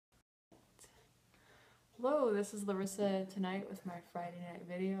Hello, this is Larissa tonight with my Friday night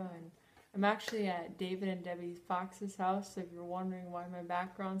video, and I'm actually at David and Debbie Fox's house. So if you're wondering why my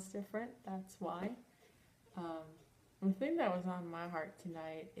background's different, that's why. Um, the thing that was on my heart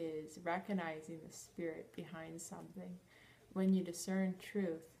tonight is recognizing the spirit behind something. When you discern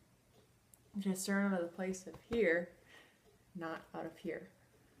truth, discern out of the place of here, not out of here.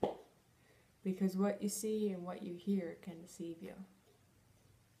 Because what you see and what you hear can deceive you.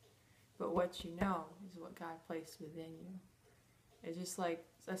 But what you know is what God placed within you. It's just like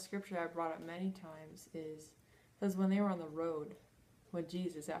a scripture I brought up many times says when they were on the road with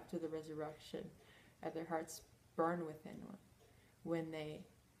Jesus after the resurrection, and their hearts burned within them when they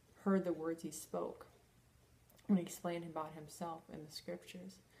heard the words he spoke, when he explained about himself in the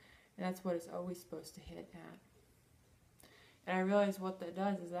scriptures. And that's what it's always supposed to hit at. And I realized what that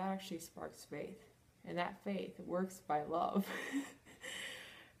does is that actually sparks faith. And that faith works by love.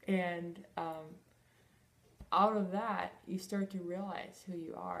 And out of that, you start to realize who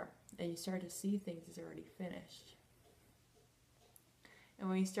you are, and you start to see things as already finished. And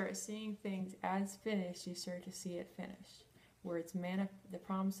when you start seeing things as finished, you start to see it finished, where the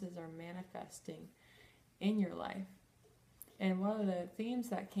promises are manifesting in your life. And one of the themes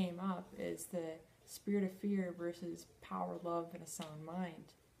that came up is the spirit of fear versus power, love, and a sound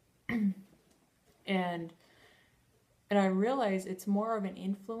mind. And I realize it's more of an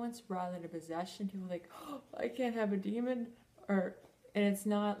influence rather than a possession. People are like, oh, I can't have a demon. And it's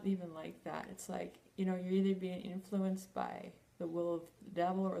not even like that. It's like, you're either being influenced by the will of the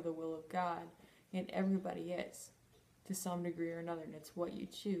devil or the will of God. And everybody is, to some degree or another. And it's what you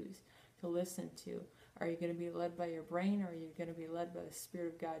choose to listen to. Are you going to be led by your brain, or are you going to be led by the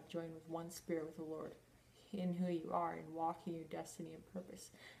Spirit of God, joined with one spirit with the Lord in who you are and walking your destiny and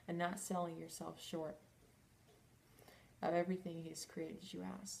purpose and not selling yourself short of everything he's created you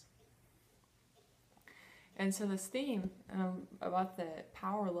as. And so this theme about the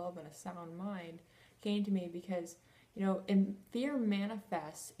power, love, and a sound mind came to me because, fear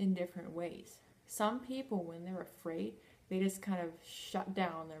manifests in different ways. Some people, when they're afraid, they just kind of shut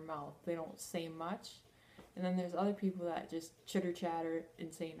down their mouth. They don't say much. And then there's other people that just chitter-chatter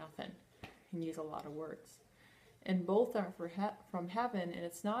and say nothing and use a lot of words. And both are from heaven, and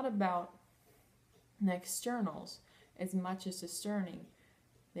it's not about the externals as much as discerning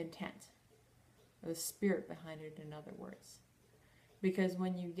the intent, or the spirit behind it, in other words. Because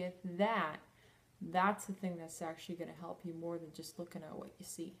when you get that, that's the thing that's actually going to help you more than just looking at what you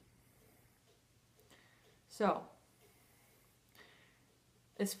see. So,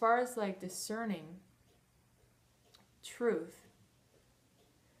 as far as like discerning truth,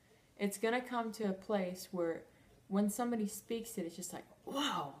 it's going to come to a place where when somebody speaks it, it's just like,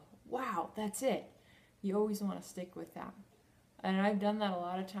 wow, that's it. You always want to stick with that. And I've done that a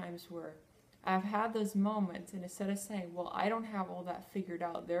lot of times where I've had those moments, and instead of saying, well, I don't have all that figured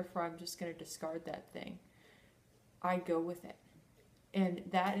out, therefore I'm just going to discard that thing, I go with it. And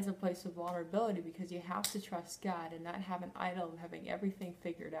that is a place of vulnerability, because you have to trust God and not have an idol of having everything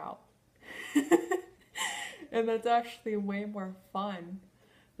figured out. And that's actually way more fun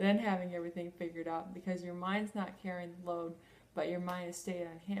than having everything figured out, because your mind's not carrying the load, but your mind is stayed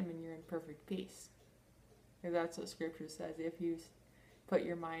on Him, and you're in perfect peace. Because that's what Scripture says. If you put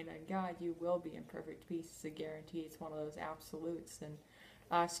your mind on God, you will be in perfect peace. It's a guarantee. It's one of those absolutes.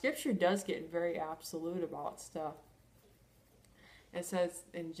 And Scripture does get very absolute about stuff. It says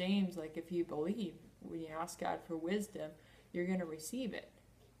in James, like, if you believe, when you ask God for wisdom, you're going to receive it.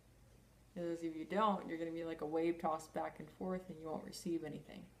 Because if you don't, you're going to be like a wave tossed back and forth, and you won't receive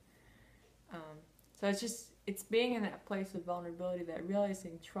anything. So it's being in that place of vulnerability, that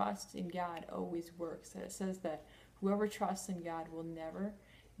realizing trust in God always works. That it says that whoever trusts in God will never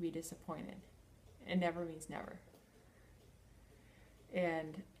be disappointed. And never means never.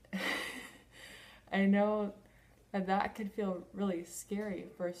 And I know that could feel really scary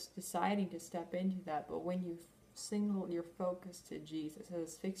at first, deciding to step into that. But when you single your focus to Jesus, it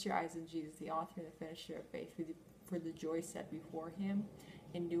says, fix your eyes on Jesus, the author and the finisher of faith, for the joy set before Him,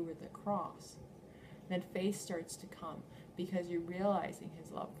 endure the cross. Then faith starts to come, because you're realizing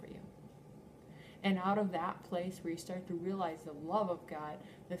His love for you. And out of that place where you start to realize the love of God,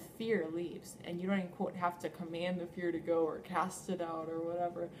 the fear leaves. And you don't even, quote, have to command the fear to go or cast it out or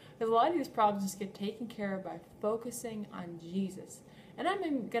whatever. Because a lot of these problems just get taken care of by focusing on Jesus. And I'm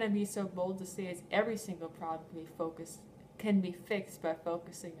going to be so bold to say is every single problem can be fixed by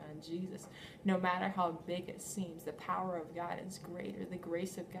focusing on Jesus. No matter how big it seems, the power of God is greater. The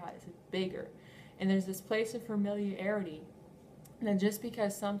grace of God is bigger. And there's this place of familiarity And just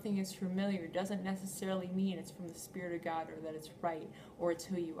because something is familiar doesn't necessarily mean it's from the Spirit of God or that it's right or it's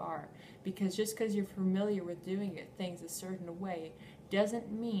who you are. Because just because you're familiar with doing things a certain way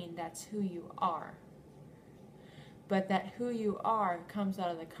doesn't mean that's who you are. But that who you are comes out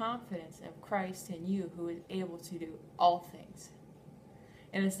of the confidence of Christ in you, who is able to do all things.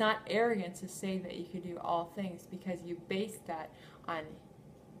 And it's not arrogant to say that you can do all things, because you base that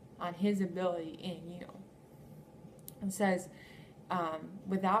on His ability in you. It says,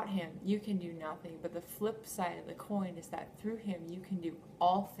 without Him, you can do nothing. But the flip side of the coin is that through Him, you can do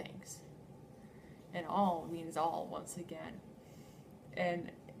all things. And all means all, once again.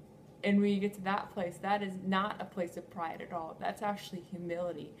 And when you get to that place, that is not a place of pride at all. That's actually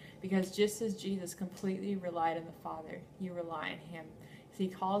humility. Because just as Jesus completely relied on the Father, you rely on Him. So He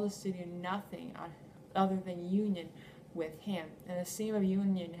calls us to do nothing other than union with Him. And this theme of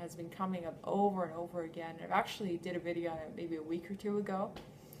union has been coming up over and over again. I've actually did a video on it maybe a week or two ago.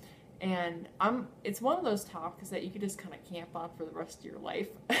 And it's one of those topics that you could just kind of camp on for the rest of your life.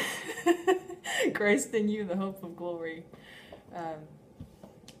 Christ in you, the hope of glory.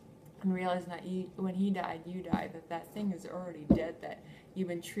 And realizing that when He died, you died, that thing is already dead, that you've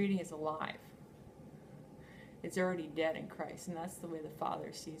been treating as alive. It's already dead in Christ, and that's the way the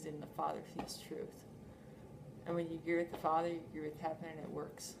Father sees it, and the Father sees truth. And when you agree with the Father, you agree with heaven, and it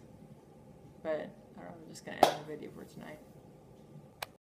works. But I don't know, I'm just going to end the video for tonight.